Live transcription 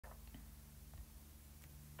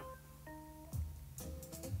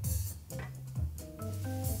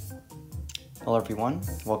Hello everyone,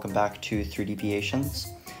 welcome back to 3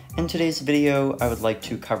 Deviations. In today's video, I would like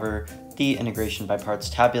to cover the integration by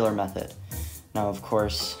parts tabular method. Now, of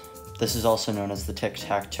course, this is also known as the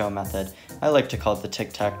tic-tac-toe method. I like to call it the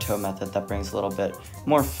tic-tac-toe method. That brings a little bit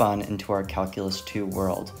more fun into our Calculus 2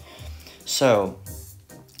 world. So,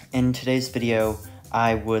 in today's video,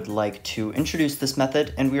 I would like to introduce this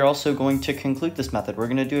method, and we are also going to conclude this method. We're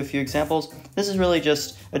going to do a few examples. This is really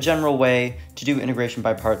just a general way to do integration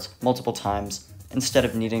by parts multiple times instead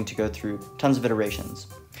of needing to go through tons of iterations.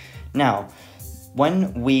 Now,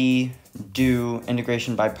 when we do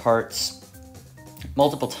integration by parts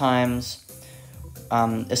multiple times,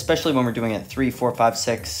 especially when we're doing it 3, 4, 5,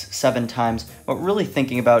 6, 7 times, what we're really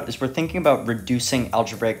thinking about is we're thinking about reducing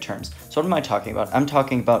algebraic terms. So what am I talking about? I'm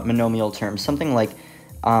talking about monomial terms, something like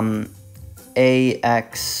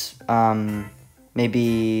ax,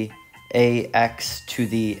 maybe ax to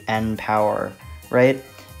the n power, right?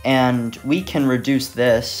 And we can reduce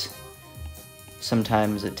this,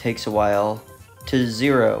 sometimes it takes a while, to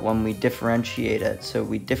 0 when we differentiate it. So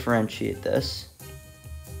we differentiate this,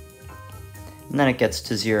 and then it gets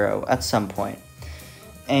to 0 at some point.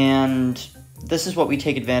 And this is what we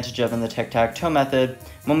take advantage of in the tic-tac-toe method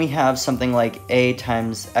when we have something like a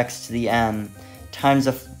times x to the n times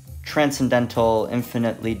a transcendental,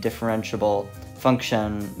 infinitely differentiable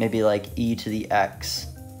function, maybe like e to the x.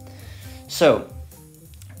 So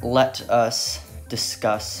let us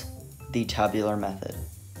discuss the tabular method.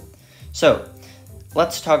 So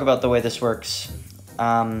let's talk about the way this works.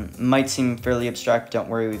 Might seem fairly abstract, don't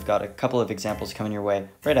worry, we've got a couple of examples coming your way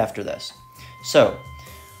right after this. So,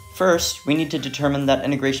 first, we need to determine that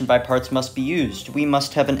integration by parts must be used. We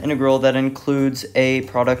must have an integral that includes a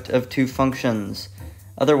product of two functions.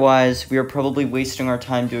 Otherwise, we are probably wasting our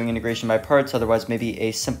time doing integration by parts, otherwise maybe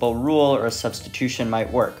a simple rule or a substitution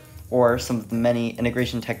might work, or some of the many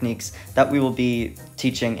integration techniques that we will be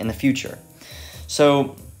teaching in the future.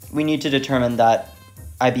 So, we need to determine that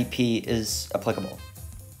IBP is applicable.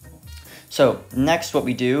 So next what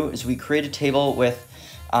we do is we create a table with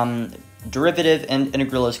derivative and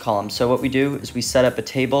integral as columns. So what we do is we set up a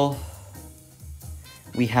table.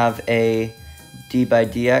 We have a d by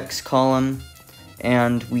dx column,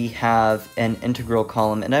 and we have an integral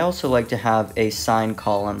column. And I also like to have a sine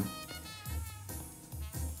column,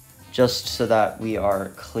 just so that we are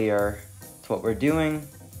clear with what we're doing.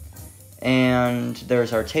 And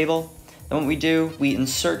there's our table. Then what we do, we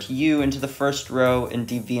insert u into the first row and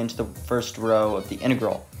dv into the first row of the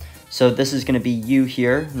integral. So this is going to be u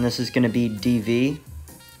here, and this is going to be dv.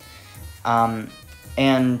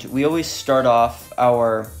 And we always start off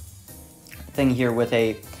our thing here with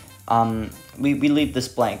a, we leave this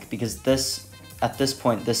blank because this, at this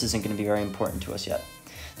point, this isn't going to be very important to us yet.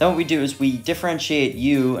 Then what we do is we differentiate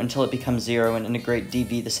u until it becomes 0 and integrate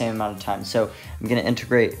dv the same amount of times. So I'm going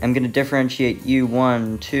to differentiate u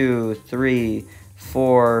 1, 2, 3,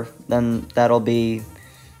 4, then that'll be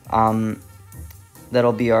our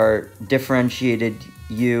differentiated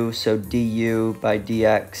u, so du by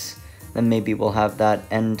dx, then maybe we'll have that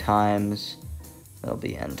n times, that'll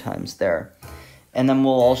be n times there. And then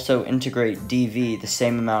we'll also integrate dv the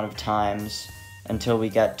same amount of times until we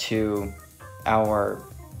get to our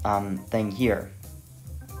thing here,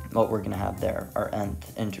 what we're going to have there, our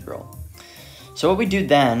nth integral. So what we do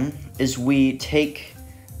then is we take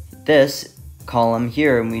this column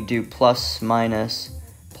here and we do plus, minus,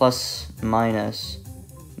 we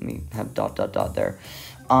have dot, dot, dot there.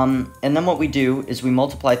 And then what we do is we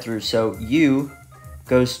multiply through, so u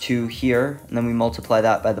goes to here, and then we multiply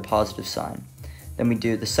that by the positive sign. Then we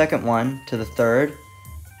do the second one to the third,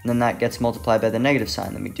 and then that gets multiplied by the negative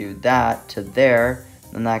sign. Then we do that to there,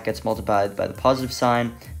 and that gets multiplied by the positive sign.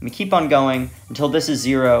 And we keep on going until this is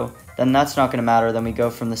 0, then that's not going to matter. Then we go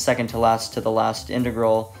from the second to the last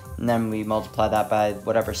integral, and then we multiply that by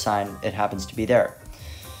whatever sign it happens to be there.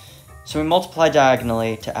 So we multiply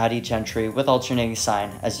diagonally to add each entry with alternating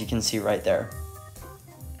sign, as you can see right there.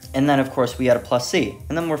 And then, of course, we add a plus c,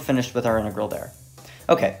 and then we're finished with our integral there.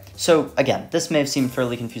 Okay, so again, this may have seemed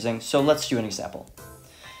fairly confusing, so let's do an example.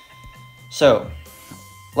 So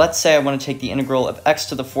let's say I want to take the integral of x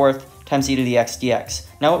to the fourth times e to the x dx.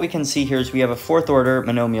 Now what we can see here is we have a fourth order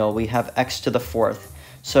monomial. We have x to the fourth.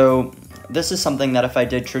 So this is something that if I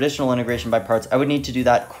did traditional integration by parts, I would need to do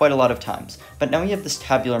that quite a lot of times. But now we have this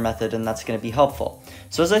tabular method, and that's going to be helpful.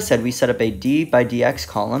 So as I said, we set up a d by dx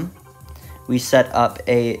column. We set up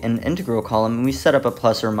an integral column, and we set up a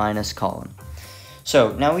plus or minus column.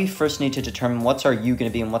 So now we first need to determine what's our u going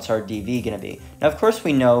to be and what's our dv going to be. Now, of course,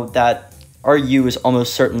 we know that our u is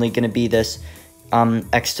almost certainly going to be this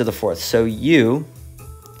x to the fourth. So u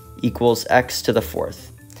equals x to the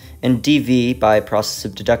fourth. and dv by process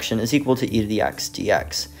of deduction is equal to e to the x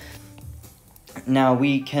dx. Now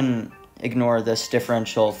we can ignore this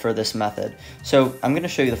differential for this method. So I'm going to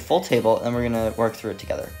show you the full table and we're going to work through it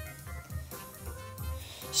together.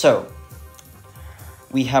 So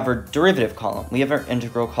we have our derivative column, we have our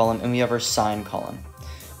integral column, and we have our sine column.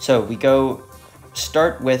 So we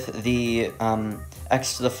start with the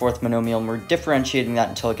x to the fourth monomial, and we're differentiating that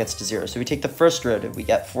until it gets to 0. So we take the first derivative, we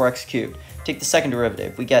get 4x cubed. Take the second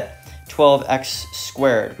derivative, we get 12x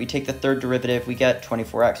squared. We take the third derivative, we get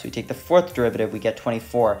 24x. We take the fourth derivative, we get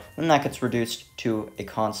 24. Then that gets reduced to a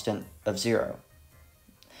constant of 0.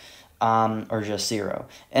 Or just 0.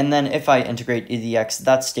 And then if I integrate e to the x,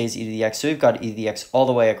 that stays e to the x. So we've got e to the x all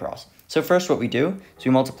the way across. So first what we do is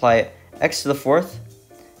we multiply x to the fourth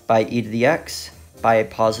by e to the x by a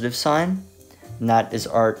positive sign. And that is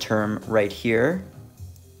our term right here.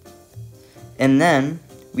 And then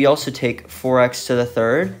we also take 4x to the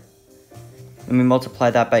third, and we multiply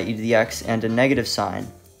that by e to the x and a negative sign.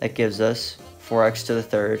 That gives us 4x to the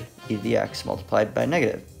third e to the x multiplied by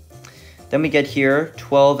negative. Then we get here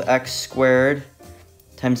 12x squared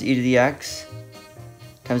times e to the x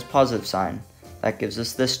times positive sign. That gives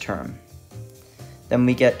us this term. Then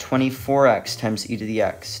we get 24x times e to the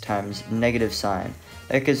x times negative sign.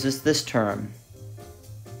 That gives us this term.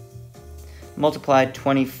 Multiply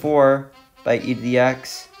 24 by e to the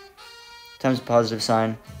x times positive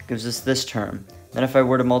sign gives us this term. Then if I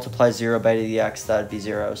were to multiply 0 by e to the x, that would be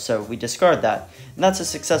 0. So we discard that. And that's a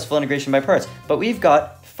successful integration by parts. But we've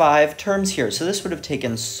got 5 terms here, so this would have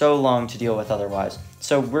taken so long to deal with otherwise.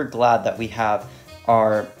 So we're glad that we have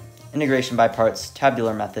our integration by parts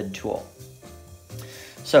tabular method tool.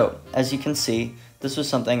 So as you can see, this was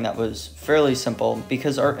something that was fairly simple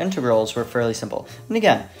because our integrals were fairly simple. And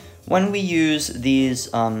again, when we use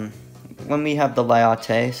these, when we have the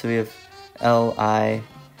Liate, so we have Liate,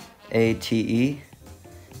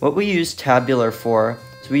 what we use tabular for,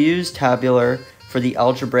 so we use tabular for the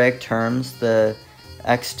algebraic terms, the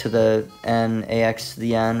x to the n, ax to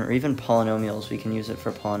the n, or even polynomials. We can use it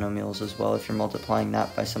for polynomials as well if you're multiplying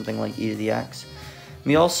that by something like e to the x.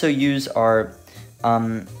 We also use our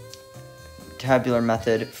tabular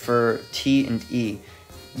method for t and e,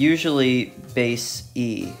 usually base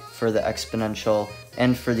e for the exponential,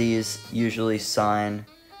 and for these, usually sine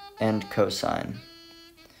and cosine.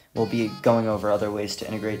 We'll be going over other ways to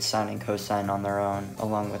integrate sine and cosine on their own,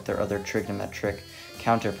 along with their other trigonometric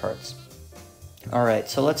counterparts. Alright,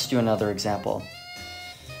 so let's do another example.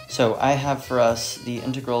 So I have for us the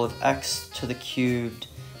integral of x to the cubed,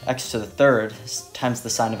 x to the third, times the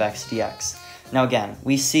sine of x dx. Now again,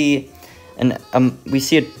 we see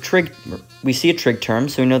a trig term,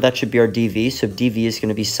 so we know that should be our dv, so dv is going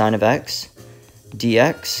to be sine of x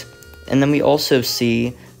dx. And then we also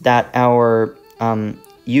see that our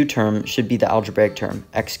u term should be the algebraic term,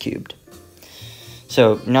 x cubed.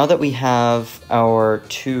 So now that we have our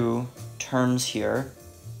 2 terms here,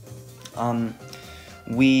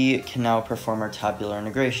 we can now perform our tabular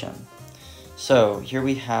integration. So here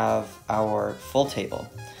we have our full table.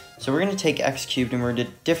 So we're going to take x cubed and we're going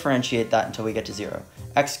to differentiate that until we get to 0.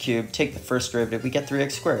 X cubed, take the first derivative, we get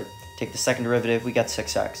 3x squared. Take the second derivative, we get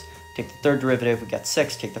 6x. Take the third derivative, we get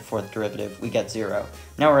 6. Take the fourth derivative, we get 0.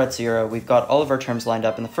 Now we're at 0. We've got all of our terms lined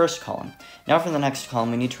up in the first column. Now for the next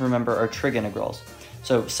column, we need to remember our trig integrals.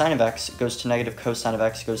 So sine of x goes to negative cosine of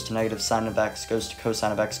x, goes to negative sine of x, goes to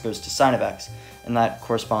cosine of x, goes to sine of x. And that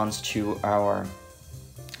corresponds to our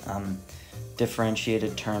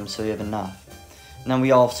differentiated terms, so we have enough. And then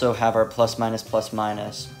we also have our plus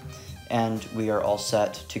minus, and we are all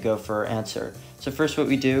set to go for our answer. So first what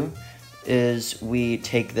we do is we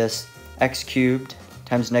take this x cubed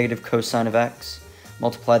times negative cosine of x,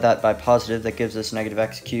 multiply that by positive, that gives us negative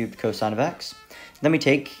x cubed cosine of x. Then we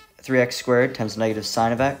take 3x squared times negative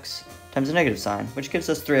sine of x times a negative sign, which gives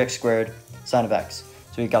us 3x squared sine of x.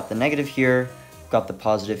 So we've got the negative here, we've got the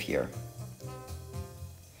positive here.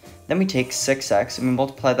 Then we take 6x and we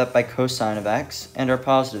multiply that by cosine of x and our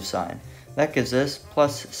positive sign. That gives us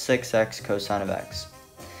plus 6x cosine of x.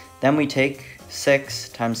 Then we take 6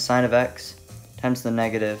 times sine of x times the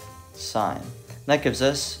negative sine. That gives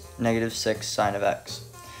us negative 6 sine of x.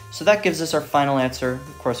 So that gives us our final answer,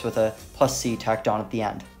 of course with a plus c tacked on at the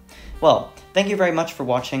end. Well, thank you very much for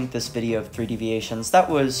watching this video of 3 deviations. That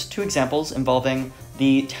was 2 examples involving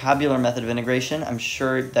the tabular method of integration. I'm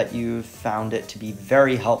sure that you found it to be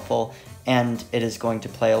very helpful, and it is going to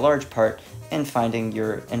play a large part in finding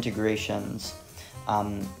your integrations,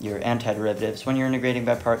 your antiderivatives, when you're integrating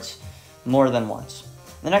by parts more than once.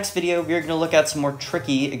 In the next video, we're going to look at some more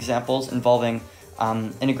tricky examples involving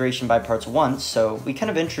integration by parts once, so we kind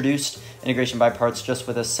of introduced integration by parts just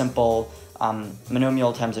with a simple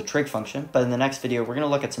monomial times a trig function, but in the next video we're going to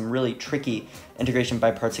look at some really tricky integration by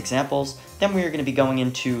parts examples. Then we are going to be going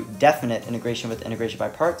into definite integration with integration by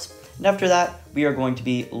parts, and after that we are going to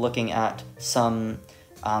be looking at some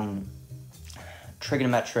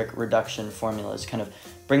trigonometric reduction formulas, kind of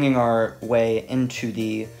bringing our way into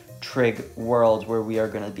the trig world where we are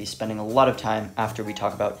going to be spending a lot of time after we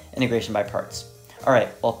talk about integration by parts. Alright,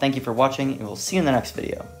 well thank you for watching, and we'll see you in the next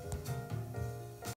video.